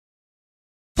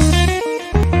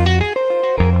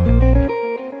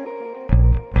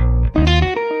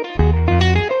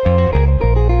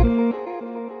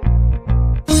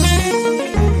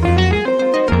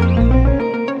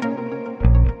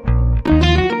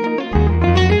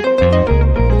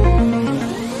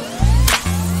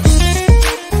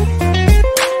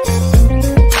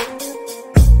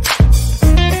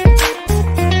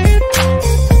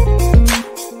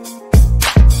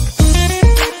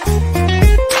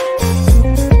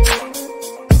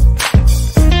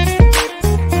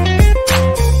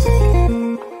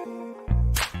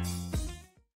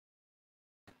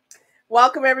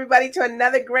Welcome everybody to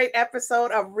another great episode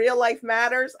of Real Life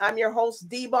Matters. I'm your host,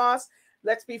 DBoss.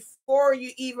 Before you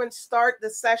even start the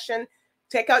session,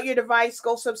 take out your device,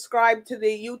 go subscribe to the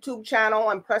YouTube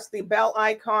channel and press the bell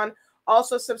icon.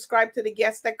 Also subscribe to the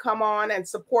guests that come on and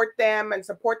support them and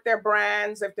support their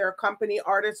brands. If they're a company,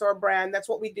 artist, or a brand, that's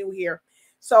what we do here.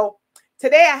 So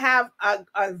today I have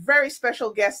a very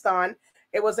special guest on.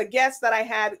 It was a guest that I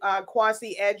had,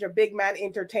 Quasi Edge of Big Man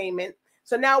Entertainment.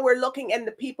 So now we're looking at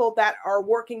the people that are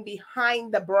working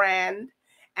behind the brand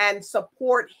and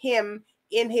support him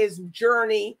in his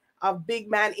journey of Big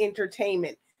Man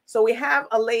Entertainment. So we have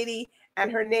a lady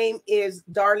and her name is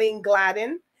DARLENE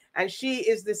GLADDEN, and she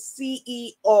is the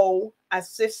CEO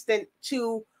assistant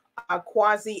to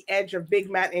Quasi Edge of Big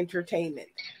Man Entertainment.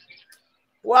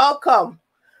 Welcome.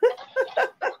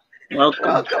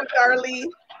 Welcome,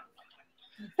 DARLENE.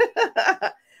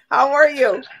 How are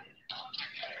you?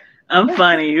 I'm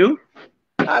fine. And you?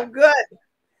 I'm good.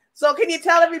 So can you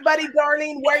tell everybody,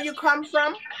 DARLENE, where you come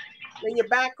from in your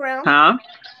background? Huh?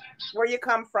 Where you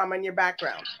come from in your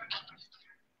background?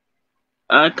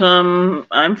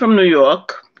 I'm from New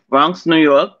York, Bronx, New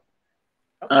York.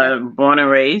 Okay. Born and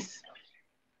raised.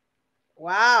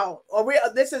 Wow.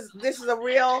 This is a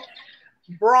real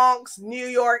Bronx, New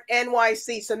York,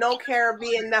 NYC. So no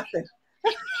Caribbean, nothing.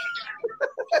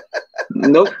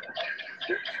 Nope.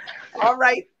 All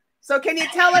right. So can you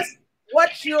tell us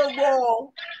what's your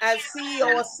role as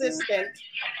CEO assistant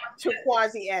to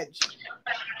Quasi Edge?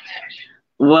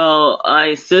 Well, I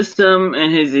assist him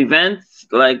in his events.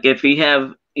 Like if he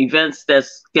have events that's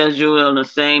scheduled on the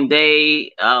same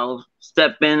day, I'll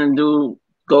step in and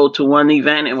go to one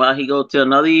event, and while he go to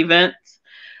another event.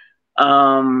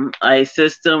 I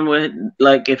assist him with,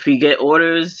 like, if he get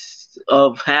orders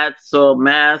of hats or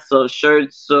masks or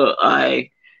shirts, so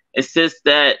I assist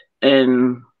that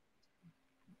and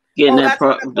getting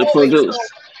the produce. So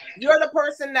you're the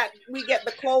person that we get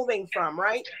the clothing from,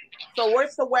 right? So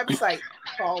where's the website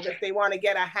called if they want to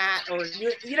get a hat? Or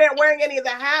you didn't wearing any of the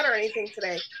hat or anything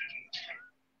today?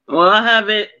 Well, I have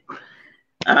it.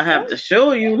 I have to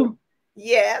show you.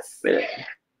 Yes.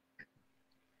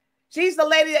 She's the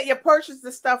lady that you purchased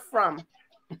the stuff from.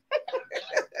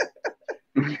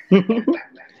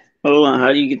 Hold on,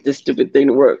 how do you get this stupid thing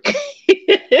to work?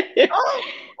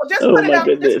 Well, just put it up.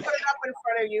 Just put it up in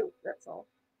front of you. That's all.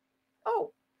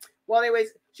 Oh, well. Anyways,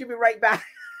 she'll be right back.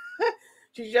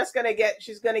 She's gonna get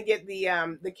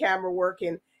the camera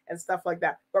working and stuff like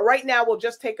that. But right now, we'll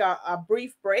just take a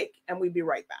brief break, and we'll be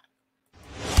right back.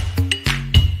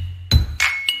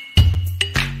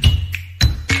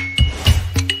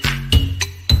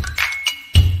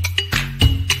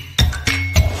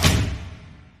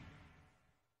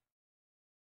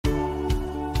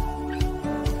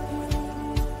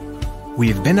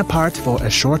 We've been apart for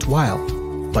a short while,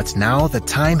 but now the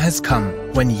time has come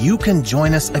when you can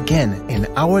join us again in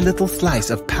our little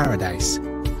slice of paradise.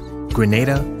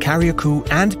 Grenada, Carriacou,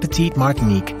 and Petite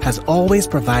Martinique has always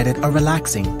provided a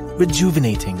relaxing,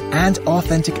 rejuvenating, and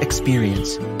authentic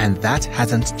experience, and that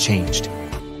hasn't changed.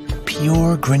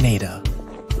 Pure Grenada,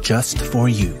 just for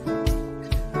you.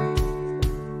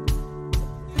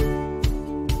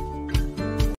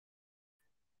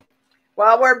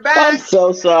 Well, we're back. I'm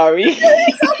so sorry.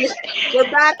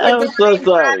 We're back. I'm so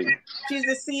sorry. She's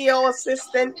the CEO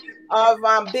assistant of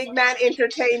Big Man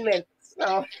Entertainment.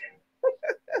 So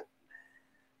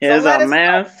Here's our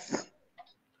mask.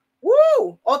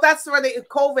 Woo! Oh, that's for the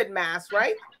COVID mask,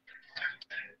 right?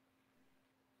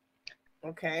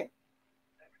 Okay.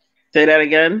 Say that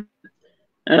again.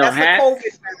 That's the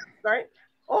COVID mask, right?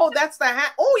 Oh, that's the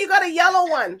hat. Oh, you got a yellow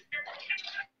one.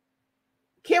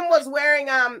 Kim was wearing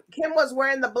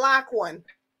the black one.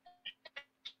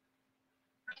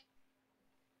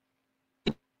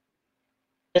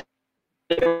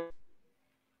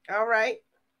 All right.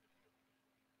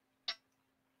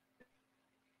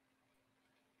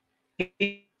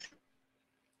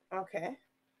 Okay.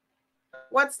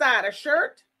 What's that? A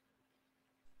shirt?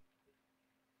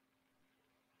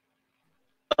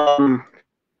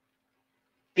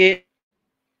 It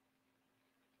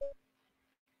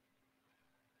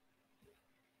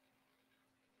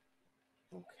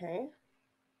Okay.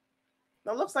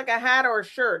 That looks like a hat or a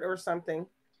shirt or something.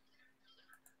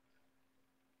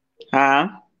 Huh?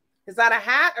 Is that a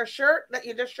hat or shirt that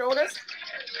you just showed us?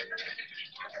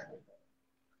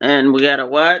 And we got a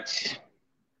watch.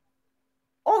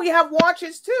 Oh, you have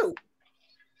watches too.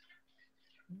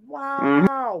 Wow.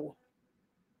 Mm-hmm.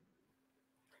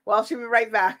 Well, she'll be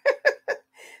right back.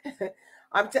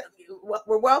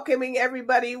 We're welcoming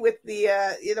everybody with the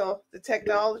the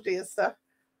technology and stuff.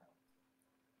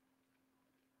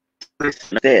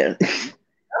 There.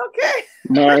 Okay.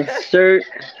 My shirt.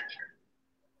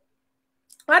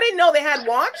 I didn't know they had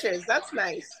watches. That's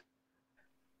nice.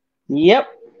 Yep.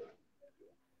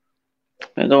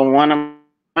 I don't want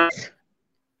them.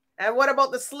 And what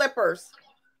about the slippers?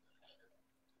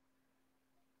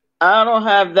 I don't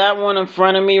have that one in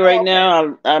front of me right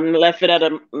now. I'm left it at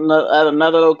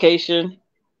another location.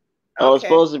 I was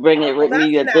supposed to bring it with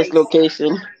me at this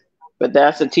location, but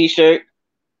that's a t-shirt,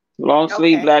 long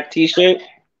sleeve black t-shirt.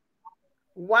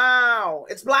 Wow,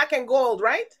 it's black and gold,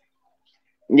 right?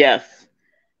 Yes.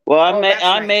 Well,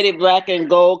 I made it black and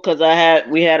gold because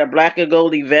we had a black and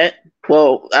gold event.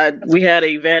 Well, we had an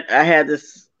event. I had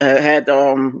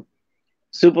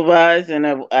supervise, and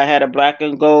I had a black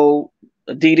and gold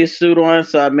Adidas suit on,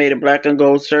 so I made a black and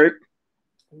gold shirt.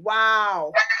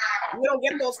 Wow. We don't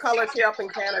get those colors here up in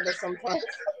Canada sometimes.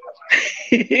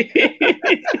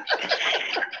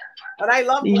 But I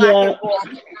love black and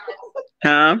gold.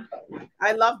 Huh?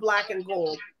 I love black and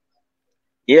gold.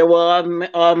 Yeah, well,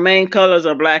 our main colors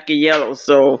are black and yellow,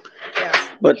 so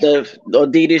but the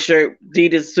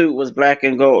Adidas suit was black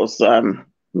and gold, so I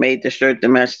made the shirt to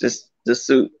match the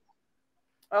suit.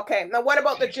 Okay, now what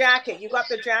about the jacket? You got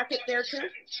the jacket there too?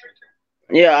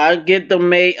 Yeah, I get them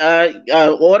made. I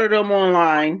order them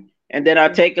online, and then I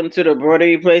take them to the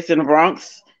embroidery place in the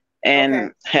Bronx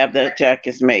and have the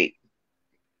jackets made.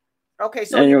 Okay,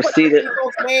 so you put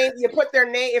people's name. You put their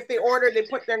name if they order. They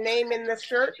put their name in the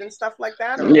shirt and stuff like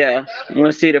that. Or? Yeah, you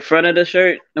want to see the front of the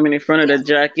shirt? I mean, the front of the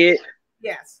jacket.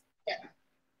 Yes.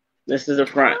 This is the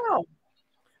front. Oh.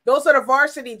 Those are the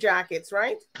varsity jackets,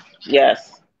 right?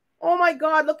 Yes. Oh my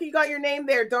God! Look, you got your name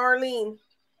there, Darlene.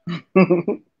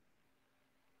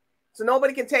 So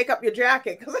nobody can take up your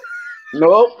jacket.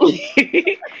 Nope.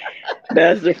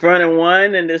 That's the front of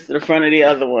one, and this is the front of the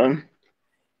other one.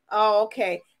 Oh,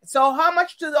 okay. So how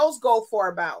much do those go for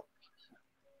about?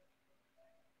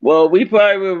 Well, we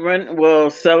probably will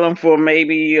sell them for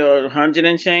maybe 100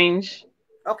 and change.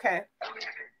 Okay.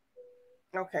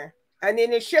 Okay. And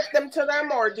then you ship them to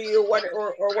them, or do you what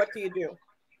do you do?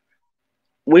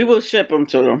 We will ship them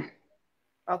to them.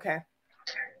 Okay.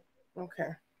 Okay.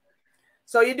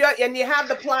 So you do it, and you have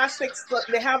the plastics.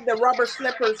 They have the rubber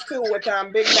slippers too with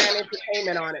Big Man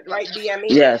Entertainment on it, right? BME.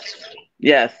 Yes.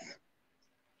 Yes.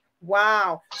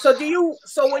 Wow. So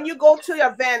when you go to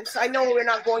events, I know we're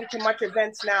not going to much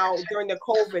events now during the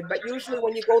COVID, but usually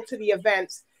when you go to the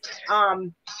events,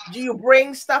 do you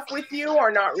bring stuff with you or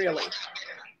not really?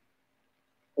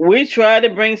 We try to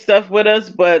bring stuff with us,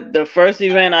 but the first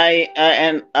event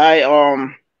I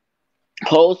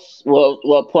host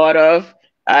were part of,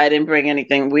 I didn't bring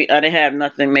anything. I didn't have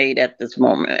nothing made at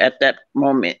that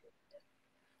moment.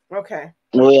 Okay.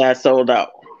 We had sold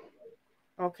out.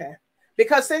 Okay.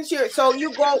 Because you're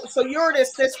the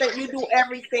assistant, you do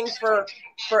everything for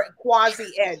Quasi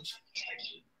Edge.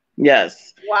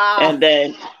 Yes. Wow. And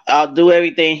then I'll do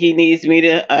everything he needs me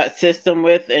to assist him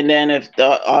with. And then if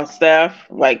our staff,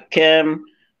 like Kim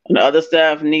and the other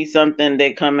staff, need something,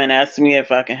 they come and ask me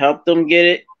if I can help them get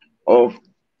it or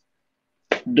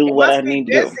do what I need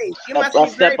to do. You must be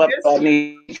very busy. I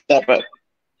need to step up.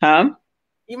 Huh?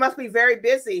 You must be very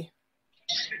busy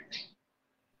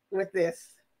with this.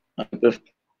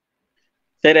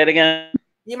 Say that again.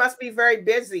 You must be very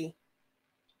busy.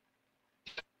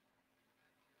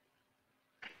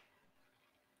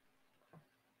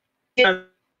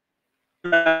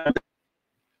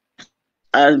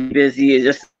 I'm busy. It's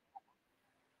just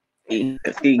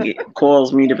because he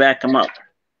calls me to back him up.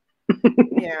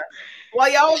 Yeah. Well,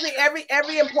 you always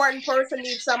every important person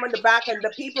needs someone to back him. The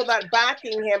people that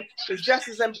backing him is just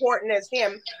as important as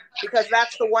him because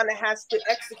that's the one that has to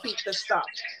execute the stuff.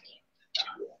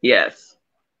 Yes.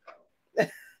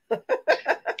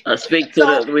 I speak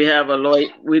to we have a lawyer.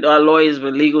 Our lawyers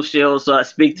with Legal Shield, so I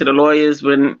speak to the lawyers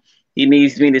when he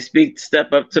needs me to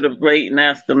step up to the plate and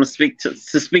ask them to speak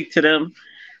to them.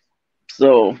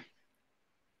 So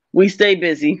we stay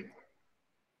busy.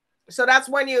 So that's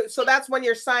when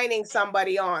you're signing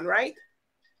somebody on, right?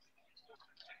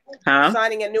 Huh?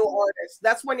 Signing a new artist.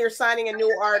 That's when you're signing a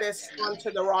new artist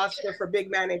onto the roster for Big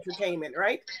Man Entertainment,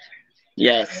 right?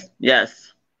 Yes.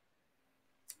 Yes.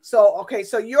 So, okay,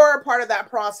 so you're a part of that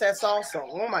process also.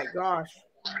 Oh my gosh.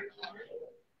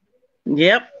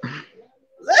 Yep.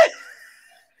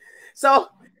 So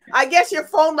I guess your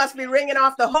phone must be ringing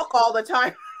off the hook all the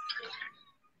time.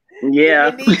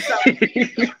 Yeah. You need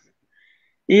something.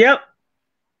 Yep.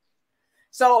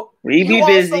 So we be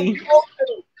busy.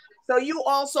 So you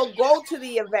also go to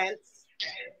the events.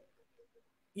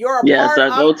 You're a yes,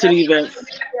 part I go to the events.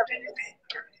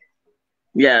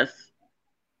 Yes.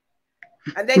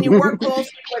 And then you work closely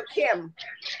with Kim.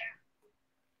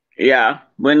 Yeah,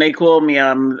 when they call me,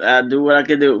 I do what I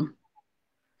can do.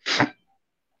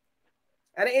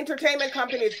 And the entertainment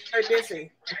company is very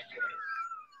busy.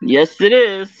 Yes, it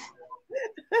is.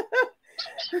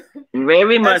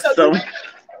 Very much so.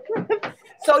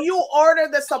 So you order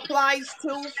the supplies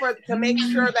too to make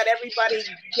sure that everybody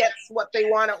gets what they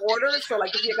want to order. So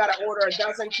like if you got to order a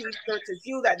dozen t-shirts, it's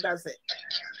you that does it.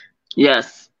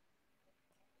 Yes.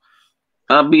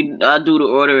 I'll do the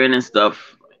ordering and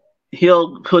stuff.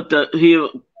 He'll take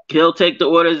the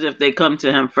orders if they come to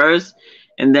him first,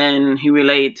 and then he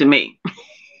relay it to me.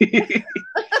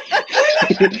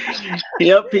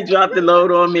 Yep, he dropped the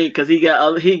load on me because he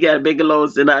got bigger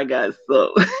loads than I got.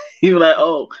 So he was like,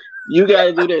 "Oh, you got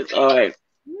to do this." All right.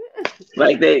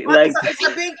 Like it's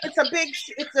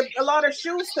a lot of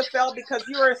shoes to fill because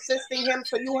you are assisting him,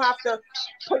 so you have to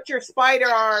put your spider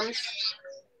arms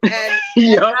and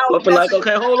yep. I'll be like,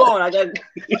 okay, hold on, I got.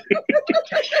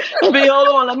 Hold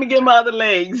on, let me get my other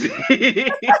legs.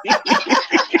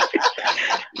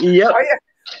 Yep.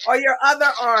 Or your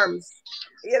other arms,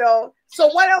 you know. So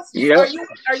what else? Yep.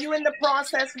 Are you in the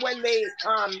process when they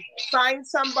sign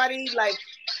somebody, like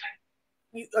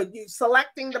you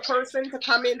selecting the person to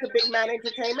come into Big Man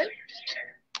Entertainment?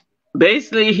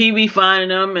 Basically, he be finding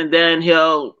them, and then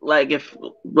he'll if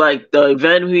the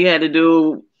event we had to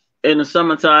do in the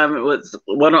summertime, it was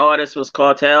one of the artists was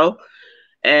Cartel,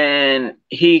 and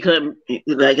he couldn't,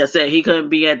 like I said, he couldn't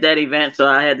be at that event, so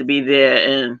I had to be there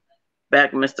and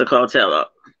back Mr. Cartel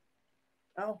up.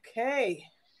 Okay.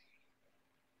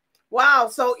 Wow.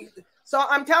 So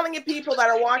I'm telling you, people that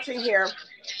are watching here,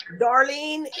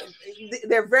 Darlene,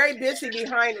 they're very busy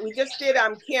behind. We just did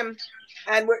Kim,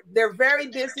 and they're very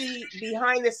busy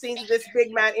behind the scenes of this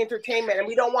Big Man Entertainment, and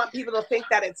we don't want people to think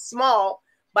that it's small,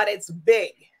 but it's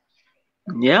big.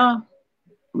 Yeah,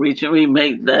 we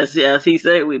make that, as he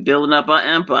said, we're building up our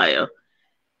empire.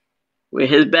 We're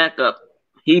his backup.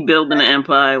 He building an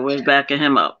empire. We're backing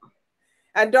him up.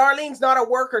 And Darlene's not a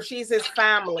worker; she's his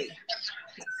family.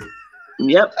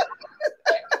 Yep.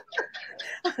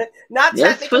 Not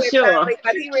technically for sure. Family,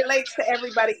 but he relates to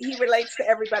everybody. He relates to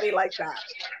everybody like that.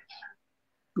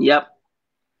 Yep.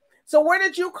 So where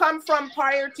did you come from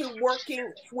prior to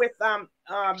working with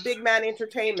Big Man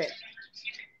Entertainment?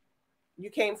 You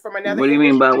came from another. What do you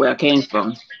mean by where I came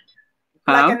from?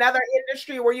 Like another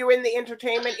industry? Were you in the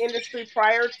entertainment industry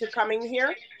prior to coming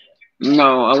here?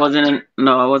 No, I wasn't.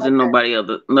 I wasn't nobody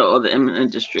other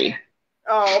industry.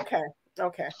 Oh, okay.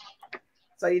 Okay.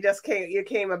 So you just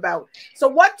came about. So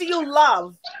what do you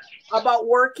love about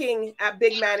working at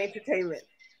Big Man Entertainment?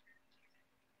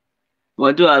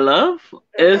 What do I love?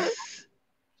 It's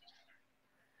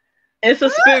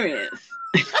experience.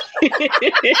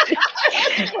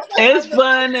 It's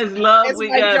fun. It's love. It's we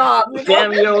my got job.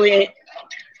 family oriented.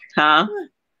 Huh?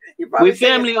 We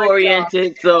family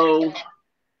oriented, so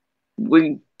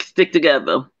we stick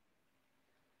together.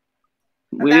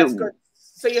 That's good.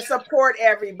 So you support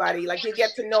everybody. Like you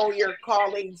get to know your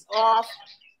colleagues off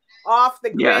the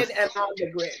grid and on the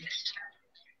grid.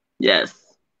 Yes.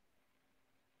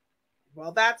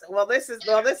 Well, this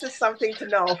is something to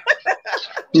know.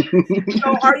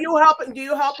 So are you helping? Do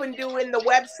you help in doing the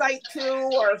website too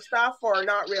or stuff, or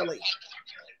not really?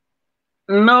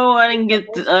 No, I didn't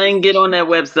get on that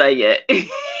website yet.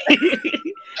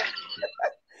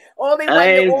 Only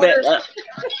when the orders.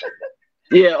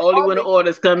 Yeah, only when the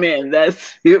orders come in.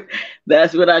 That's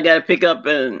what I gotta pick up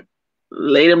and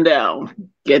lay them down.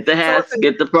 Get the hats,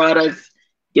 get the products,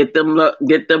 get them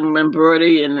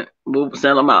embroidery, and we'll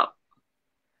sell them out.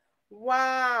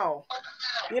 Wow.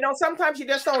 You know, sometimes you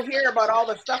just don't hear about all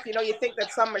the stuff. You know, you think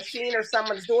that some machine or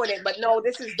someone's doing it, but no,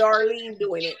 this is Darlene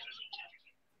doing it.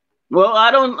 Well,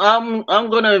 I'm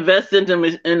gonna invest in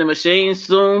the machine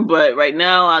soon, but right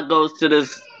now I goes to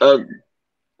this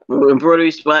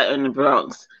embroidery spot in the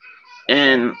Bronx,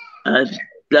 and I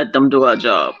let them do our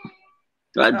job.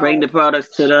 I bring the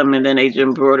products to them, and then they do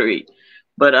embroidery.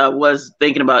 But I was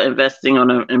thinking about investing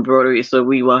on an embroidery, so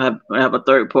we will have a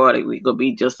third party. We gonna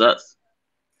be just us.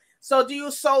 So, do you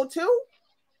sew too?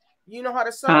 You know how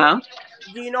to sew? Huh?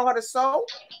 Do you know how to sew?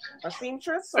 A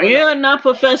seamstress? Yeah, not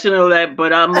professional at,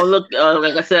 but I'm gonna look.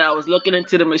 Like I said, I was looking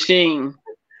into the machine,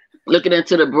 looking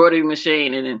into the embroidery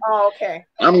machine, and okay.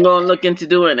 I'm gonna look into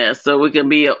doing that so we can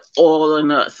be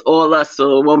all us,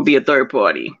 so it won't be a third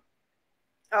party.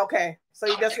 Okay, so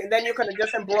you can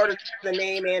just embroider the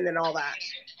name in and all that.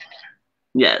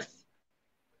 Yes.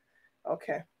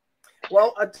 Okay.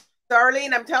 Well,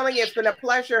 Darlene, I'm telling you, it's been a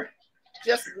pleasure.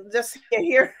 Just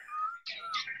here.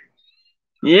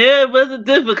 Yeah, it was a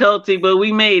difficulty, but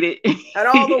we made it. And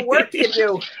all the work you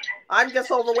do. I'm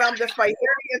just overwhelmed just by hearing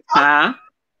you talk.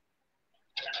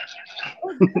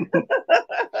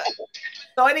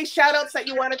 So any shout outs that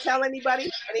you want to tell anybody?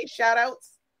 Any shout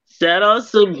outs? Shout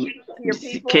outs to Your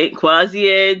people? Kate Quasi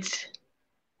Edge,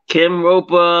 Kim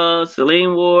Roper,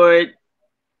 Celine Ward,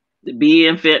 the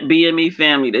BME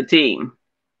family, the team.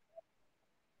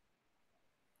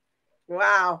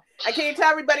 Wow. And can you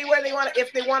tell everybody where they want to,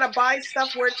 if they want to buy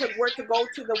stuff, where to go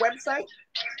to the website?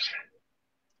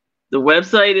 The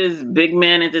website is Big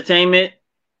Man Entertainment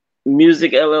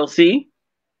Music LLC.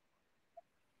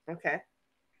 Okay.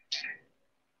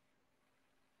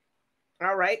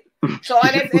 All right. So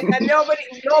and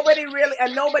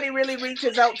nobody really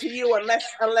reaches out to you unless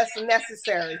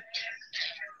necessary.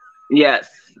 Yes.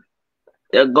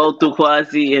 They'll go through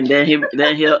Quasi and then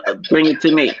he'll bring it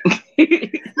to me.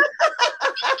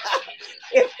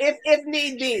 if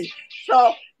need be.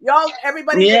 So y'all,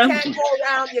 everybody, you can't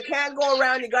go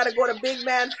around. You got to go to Big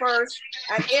Man first.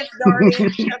 And if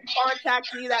Darlene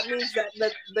contacts you, that means that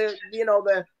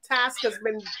the task has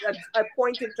been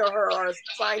appointed to her or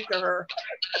assigned to her.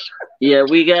 Yeah,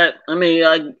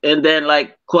 and then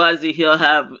like Quasi, he'll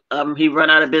have he run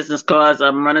out of business cards.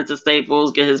 I'm running to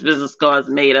Staples, get his business cards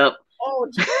made up. Oh,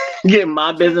 get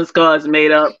my business cards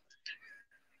made up.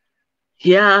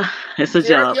 Yeah, it's a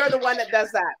job. You're the one that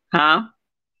does that. Huh?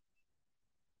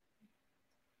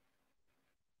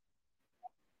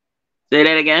 Say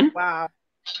that again? Wow.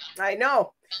 I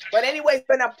know. But anyway, it's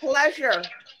been a pleasure,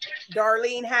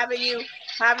 Darlene, having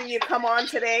you come on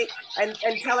today and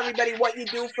tell everybody what you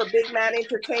do for Big Man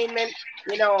Entertainment.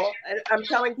 You know, and I'm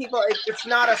telling people it's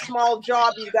not a small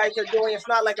job you guys are doing. It's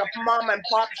not like a mom and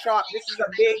pop shop. This is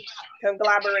a big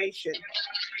collaboration.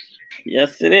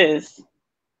 Yes, it is.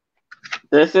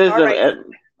 This is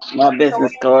my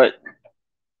business card.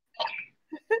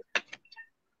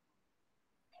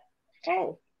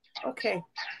 Oh, okay.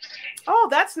 Oh,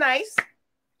 that's nice.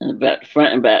 And back,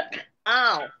 front and back.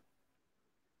 Wow.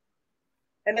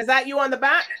 And is that you on the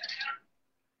back?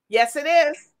 Yes, it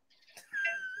is.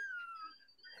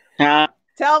 Huh?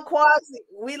 Tell Quasi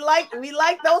we like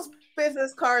those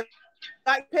business cards.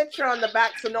 Got picture on the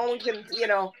back so no one can,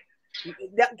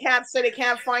 can't say they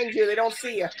can't find you. They don't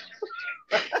see you.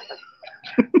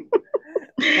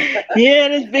 Yeah,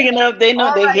 it's big enough. They know.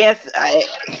 All guess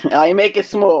I make it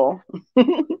small.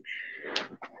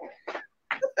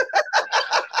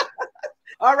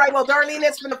 All right. Well, Darlene,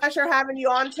 it's been a pleasure having you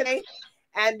on today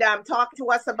and talk to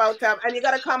us about and you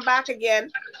got to come back again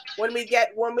when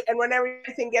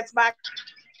everything gets back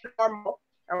to normal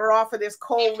and we're off of this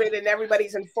COVID and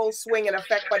everybody's in full swing and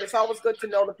effect. But it's always good to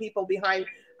know the people behind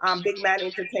Big Man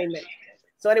Entertainment.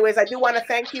 So anyways, I do want to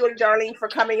thank you, Darlene, for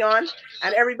coming on.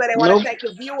 And everybody, I want to thank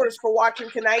the viewers for watching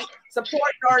tonight.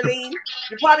 Support Darlene.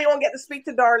 You probably won't get to speak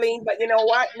to Darlene, but you know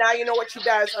what? Now you know what she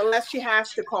does, unless she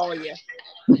has to call you.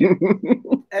 or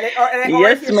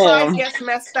Yes, if your size gets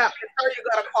messed up, it's her you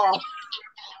got to call.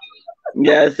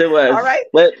 Yes, it was. All right.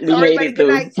 But we made it through.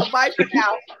 Good night. So bye for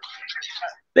now.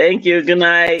 Thank you. Good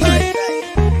night.